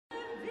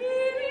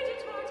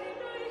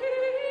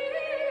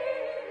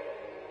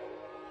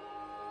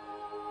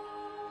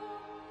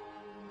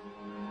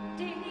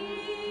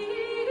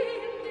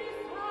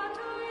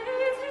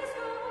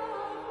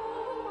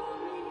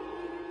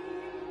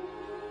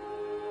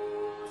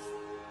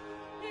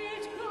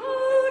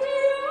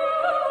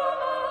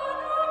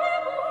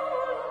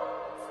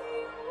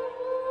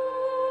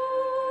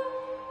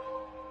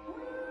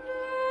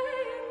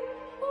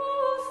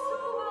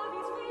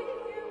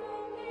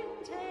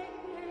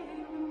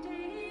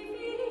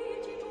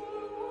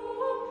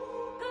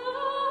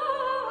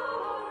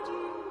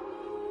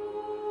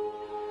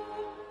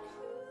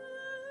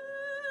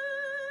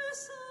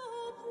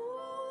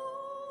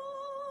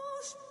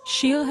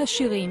שיר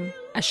השירים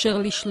אשר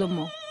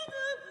לשלמה.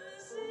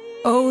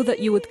 Oh, that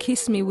you would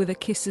kiss me with the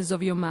kisses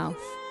of your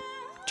mouth.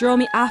 Draw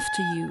me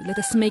after you, let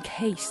us make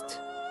haste.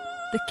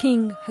 The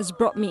king has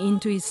brought me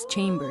into his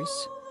chambers.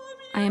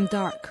 I am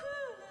dark,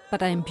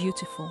 but I am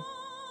beautiful.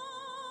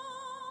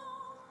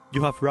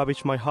 You have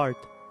ravished my heart,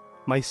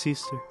 my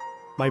sister,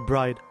 my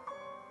bride.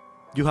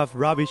 You have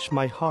ravished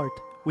my heart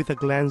with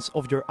a glance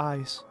of your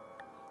eyes.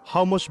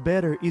 How much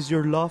better is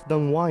your love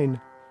than wine,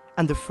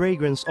 and the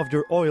fragrance of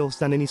your oils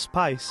than any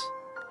spice.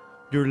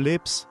 Your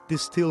lips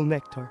distill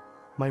nectar,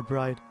 my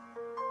bride.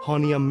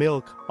 Honey and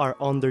milk are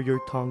under your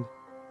tongue.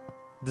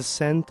 The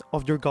scent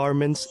of your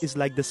garments is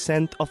like the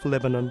scent of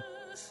Lebanon.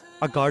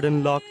 A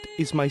garden locked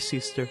is my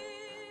sister,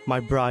 my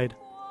bride.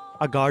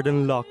 A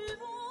garden locked,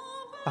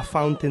 a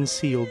fountain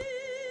sealed,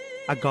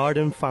 a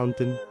garden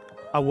fountain,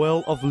 a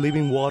well of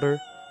living water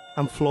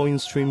and flowing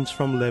streams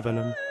from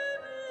Lebanon.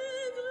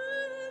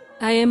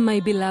 I am my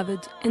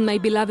beloved, and my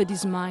beloved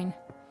is mine.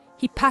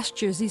 He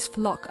pastures his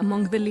flock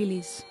among the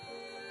lilies.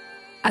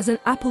 As an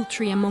apple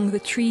tree among the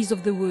trees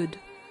of the wood,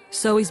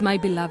 so is my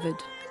beloved,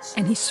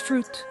 and his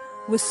fruit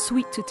was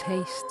sweet to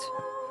taste.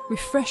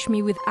 Refresh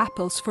me with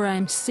apples, for I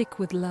am sick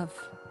with love.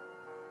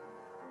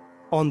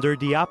 Under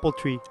the apple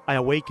tree I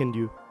awakened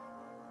you.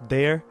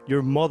 There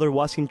your mother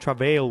was in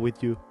travail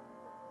with you.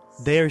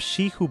 There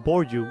she who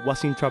bore you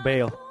was in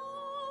travail.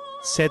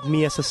 Set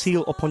me as a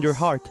seal upon your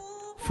heart,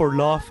 for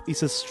love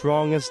is as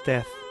strong as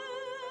death.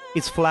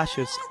 Its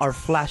flashes are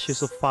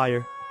flashes of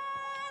fire,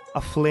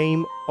 a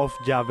flame of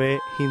Yahweh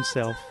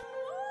himself.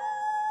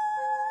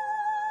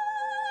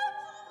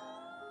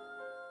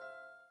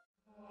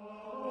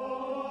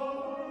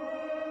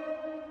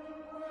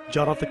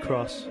 John of the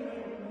Cross.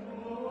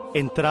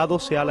 Entrado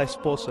sea la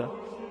esposa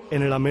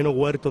en el ameno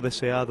huerto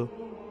deseado,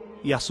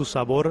 y a su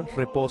sabor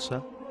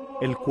reposa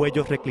el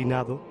cuello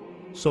reclinado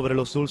sobre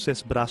los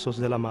dulces brazos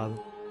del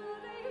amado.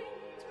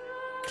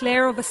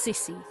 Clare of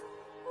Assisi.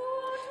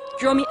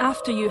 Draw me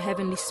after you,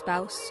 heavenly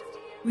spouse.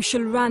 We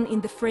shall run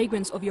in the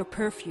fragrance of your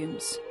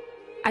perfumes.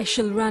 I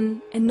shall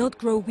run and not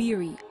grow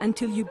weary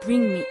until you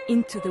bring me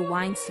into the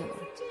wine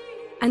cellar,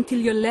 until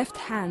your left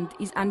hand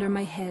is under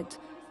my head,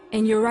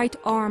 and your right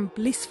arm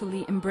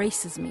blissfully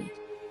embraces me,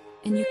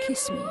 and you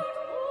kiss me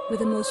with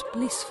the most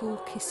blissful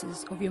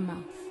kisses of your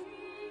mouth.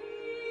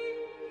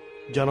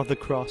 John of the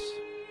Cross.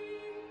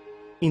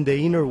 In the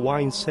inner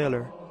wine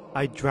cellar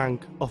I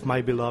drank of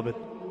my beloved.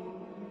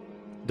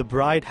 The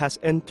bride has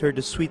entered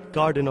the sweet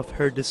garden of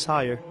her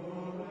desire,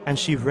 and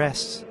she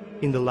rests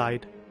in the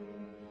light,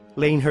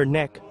 laying her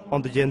neck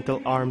on the gentle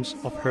arms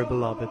of her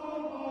beloved.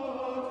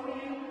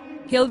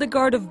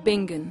 Hildegard of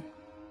Bingen.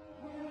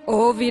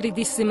 O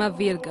viridissima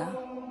Virga,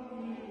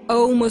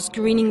 O most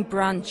greening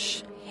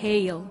branch,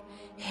 hail,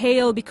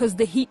 hail, because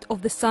the heat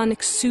of the sun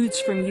exudes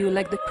from you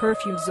like the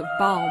perfumes of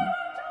balm.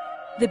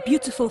 The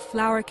beautiful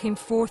flower came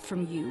forth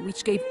from you,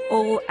 which gave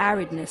all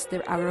aridness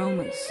their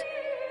aromas.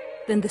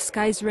 Then the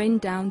skies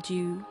rained down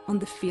dew on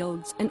the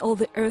fields, and all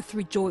the earth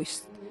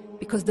rejoiced,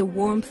 because the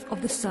warmth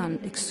of the sun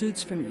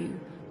exudes from you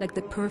like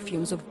the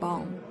perfumes of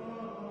balm.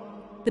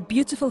 The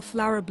beautiful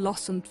flower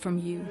blossomed from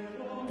you,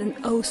 then,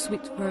 O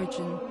sweet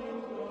Virgin,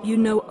 you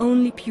know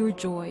only pure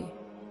joy.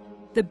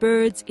 The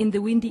birds in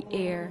the windy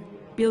air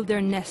build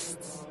their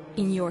nests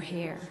in your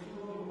hair.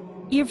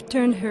 Eve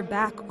turned her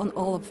back on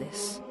all of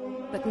this,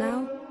 but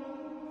now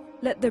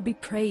let there be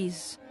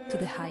praise to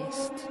the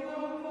highest.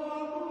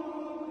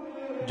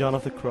 John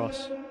of the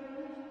Cross.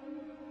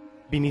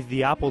 Beneath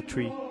the apple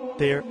tree,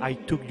 there I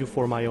took you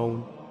for my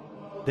own.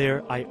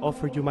 There I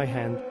offered you my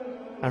hand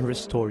and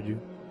restored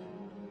you.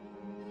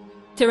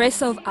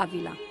 Teresa of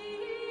Avila.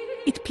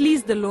 It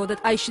pleased the Lord that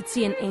I should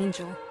see an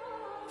angel,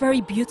 very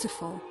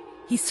beautiful,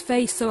 his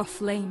face so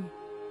aflame.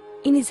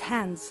 In his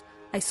hands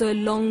I saw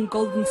a long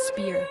golden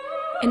spear,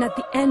 and at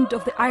the end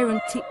of the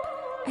iron tip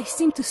I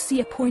seemed to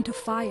see a point of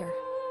fire.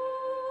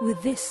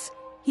 With this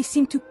he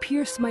seemed to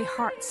pierce my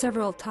heart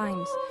several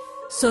times,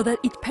 so that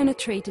it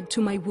penetrated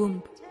to my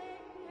womb.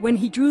 When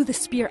he drew the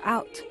spear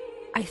out,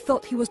 I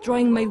thought he was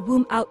drawing my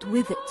womb out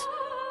with it,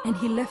 and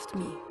he left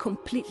me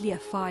completely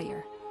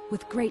afire,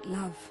 with great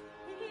love.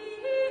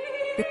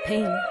 The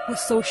pain was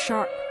so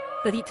sharp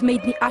that it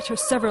made me utter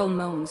several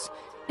moans,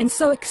 and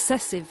so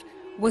excessive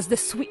was the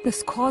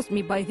sweetness caused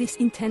me by this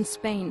intense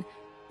pain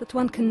that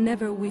one can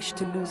never wish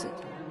to lose it,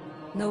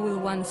 nor will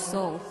one's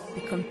soul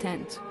be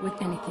content with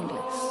anything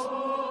less.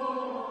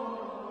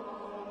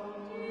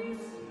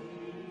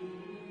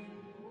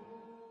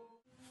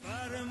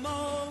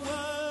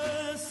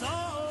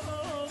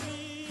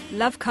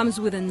 Love comes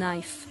with a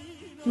knife,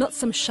 not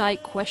some shy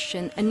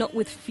question, and not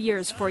with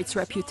fears for its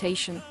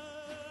reputation.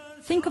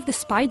 Think of the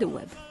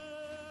spiderweb,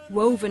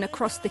 woven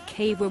across the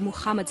cave where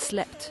Muhammad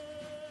slept.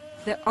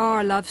 There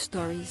are love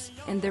stories,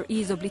 and there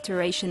is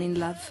obliteration in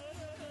love.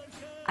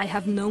 I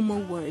have no more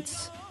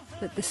words.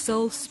 Let the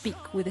soul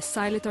speak with the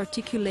silent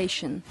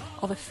articulation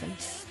of a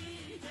face.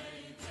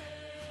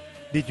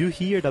 Did you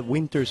hear that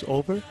winter's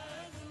over?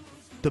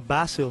 The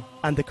basil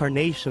and the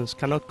carnations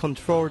cannot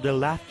control their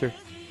laughter.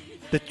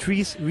 The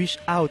trees reach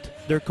out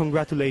their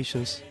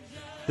congratulations.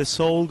 The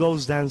soul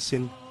goes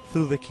dancing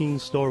through the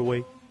king's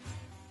doorway.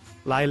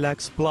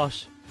 Lilacs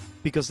blush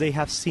because they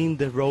have seen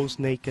the rose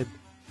naked.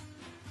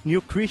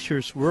 New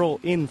creatures whirl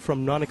in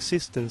from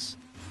non-existence.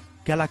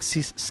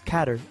 Galaxies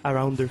scatter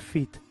around their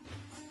feet.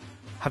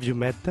 Have you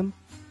met them?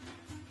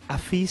 A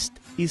feast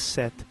is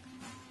set.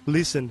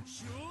 Listen,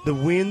 the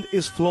wind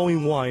is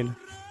flowing wine.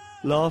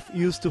 Love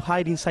used to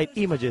hide inside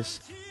images,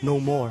 no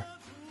more.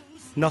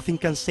 Nothing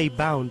can stay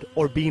bound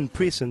or be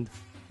imprisoned.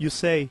 You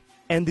say,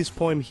 end this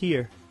poem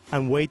here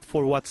and wait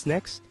for what's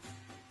next?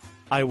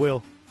 I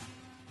will.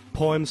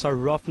 Poems are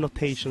rough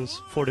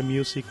notations for the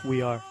music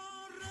we are.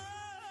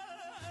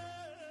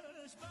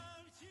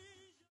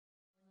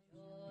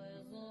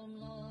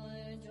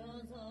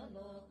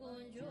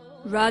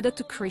 Radha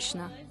to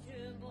Krishna.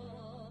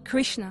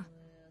 Krishna,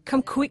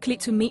 come quickly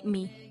to meet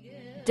me.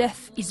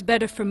 Death is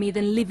better for me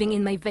than living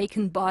in my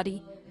vacant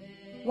body.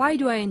 Why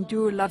do I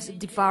endure love's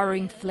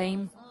devouring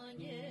flame?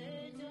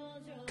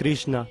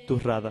 Krishna to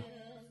Radha.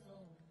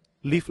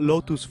 Leave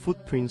lotus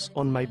footprints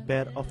on my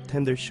bed of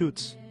tender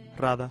shoots,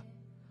 Radha.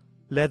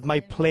 Let my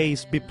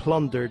place be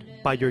plundered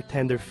by your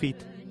tender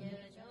feet.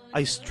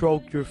 I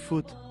stroke your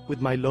foot with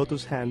my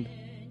lotus hand.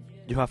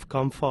 You have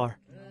come far.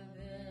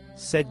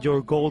 Set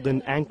your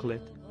golden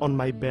anklet on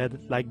my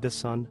bed like the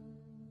sun.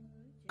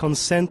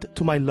 Consent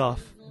to my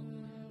love.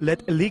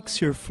 Let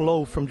elixir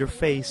flow from your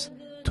face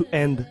to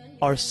end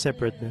our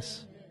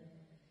separateness.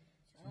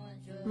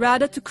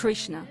 Radha to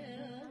Krishna.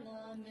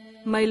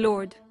 My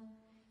lord,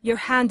 your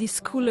hand is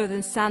cooler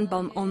than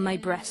sandbalm on my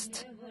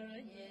breast.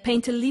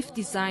 Paint a leaf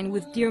design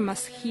with deer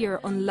musk here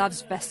on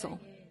love's vessel.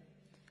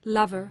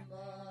 Lover,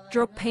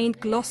 draw paint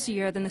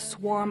glossier than a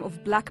swarm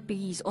of black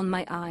bees on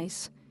my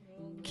eyes.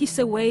 Kiss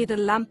away the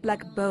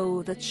lamp-black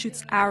bow that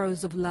shoots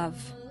arrows of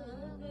love.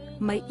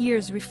 My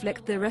ears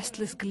reflect the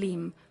restless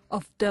gleam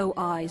of doe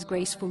eyes,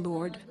 graceful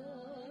lord.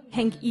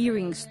 Hang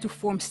earrings to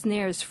form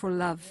snares for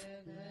love.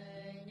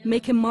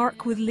 Make a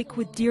mark with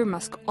liquid deer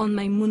musk on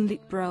my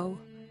moonlit brow.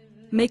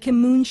 Make a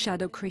moon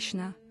shadow,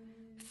 Krishna.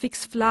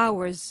 Fix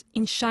flowers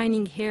in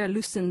shining hair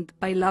loosened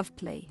by love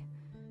play.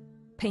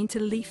 Paint a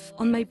leaf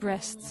on my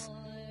breasts.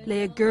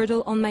 Lay a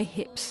girdle on my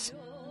hips.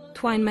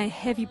 Twine my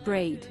heavy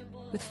braid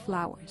with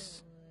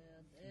flowers.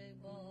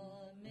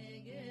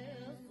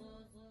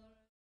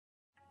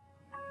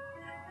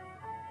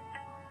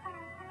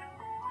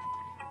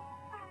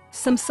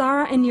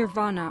 Samsara and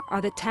Nirvana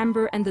are the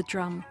tambour and the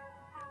drum.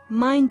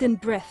 Mind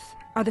and breath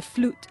are the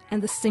flute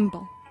and the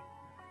cymbal.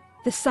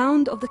 The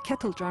sound of the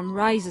kettle drum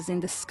rises in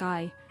the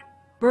sky.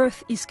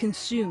 Birth is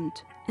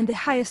consumed, and the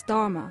highest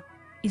dharma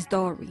is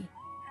dowry.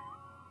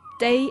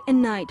 Day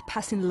and night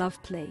pass in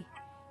love play.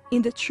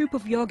 In the troop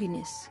of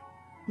yoginis,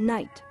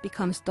 night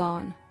becomes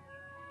dawn.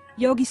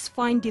 Yogis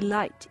find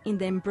delight in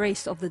the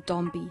embrace of the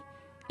Dombi,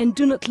 and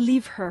do not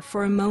leave her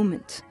for a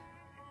moment,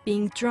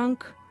 being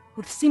drunk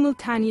with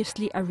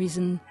simultaneously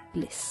arisen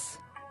bliss.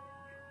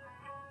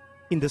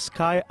 In the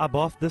sky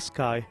above the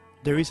sky,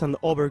 there is an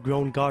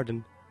overgrown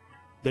garden.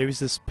 There is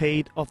the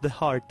spade of the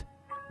heart,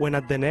 when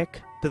at the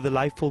neck the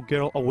delightful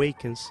girl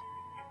awakens,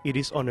 it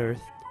is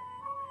unearthed.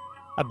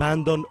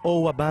 Abandon,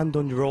 oh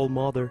abandon your old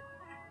mother.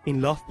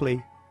 In love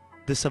play,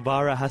 the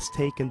Savara has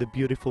taken the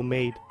beautiful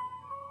maid.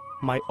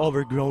 My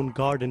overgrown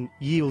garden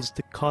yields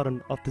the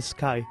cotton of the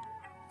sky,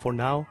 for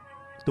now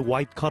the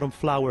white cotton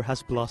flower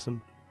has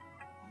blossomed.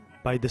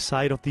 By the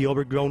side of the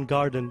overgrown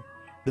garden,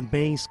 the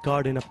maize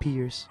garden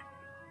appears.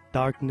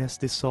 Darkness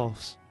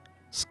dissolves,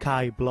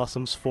 sky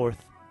blossoms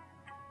forth.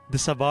 The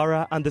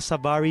Savara and the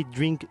Savari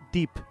drink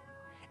deep.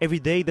 Every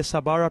day the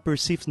Savara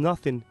perceives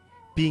nothing,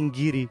 being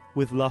giddy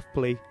with love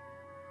play.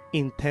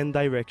 In 10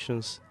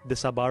 directions, the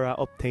Savara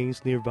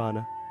obtains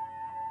nirvana.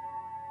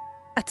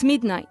 At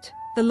midnight,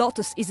 the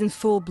lotus is in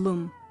full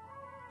bloom,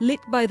 lit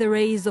by the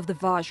rays of the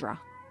Vajra.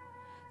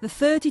 The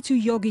 32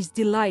 yogis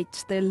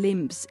delight their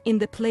limbs in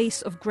the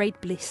place of great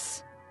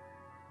bliss.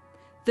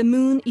 The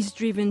moon is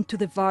driven to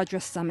the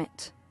Vajra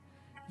summit.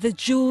 The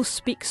jewel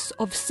speaks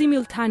of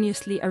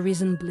simultaneously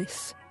arisen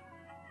bliss.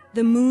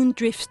 The moon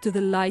drifts to the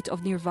light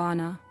of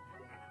nirvana.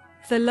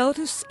 The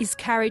lotus is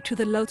carried to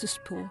the lotus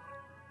pool.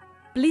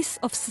 Bliss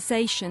of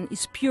cessation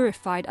is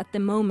purified at the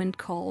moment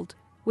called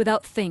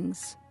without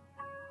things.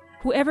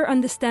 Whoever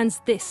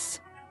understands this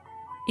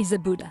is a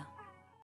Buddha.